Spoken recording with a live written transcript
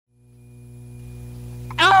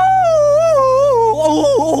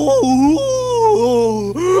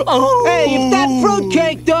Hey, if that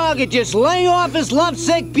fruitcake dog would just lay off his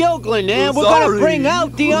lovesick bugling there, we're gonna bring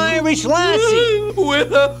out the Irish lassie.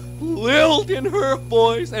 With a lilt in her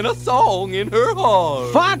voice and a song in her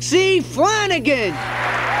heart. Foxy Flanagan!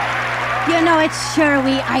 You know, it's sure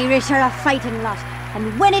we Irish are a fighting lot.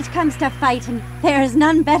 And when it comes to fighting, there's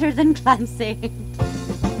none better than Clancy.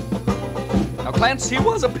 Now, Clancy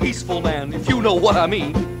was a peaceful man, if you know what I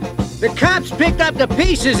mean. The cops picked up the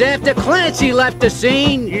pieces after Clancy left the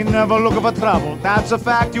scene. He never looking for trouble. That's a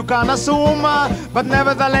fact you can assume. But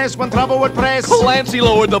nevertheless, when trouble would press, Clancy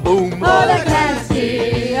lowered the boom. Oh, the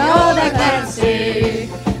Clancy, oh, the Clancy.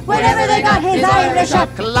 Whenever they got his Irish up,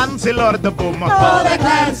 Clancy lowered the boom. Oh, the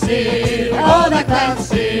Clancy, oh, the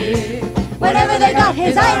Clancy. Whenever they got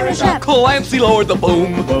his Irish up, Clancy lowered the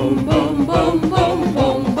boom. boom, boom, boom, boom,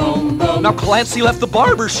 boom, boom, boom. Now Clancy left the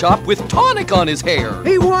barber shop with tonic on his hair.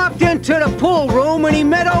 He walked into the pool room and he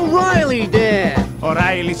met O'Reilly there.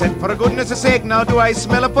 O'Reilly said, for goodness sake, now do I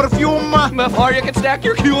smell a perfume? Before you can stack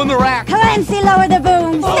your cue in the rack. Clancy lowered the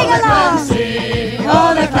boom, sing along. Clancy,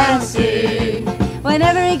 Oh, the Clancy.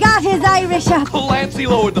 Whenever he got his Irish up, Clancy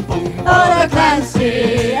lowered the boom. oh, the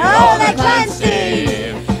Clancy, oh, the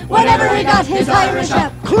Clancy. Whenever he got his Irish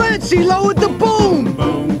up, Clancy lowered the boom.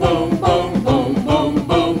 boom, boom, boom, boom, boom,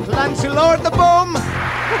 boom. Clancy lowered the boom.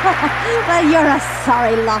 well, you're a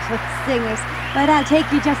sorry lot of singers, but I'll take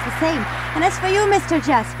you just the same. And as for you, Mr.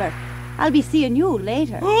 Jasper, I'll be seeing you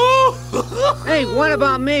later. Hey, what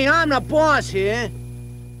about me? I'm the boss here.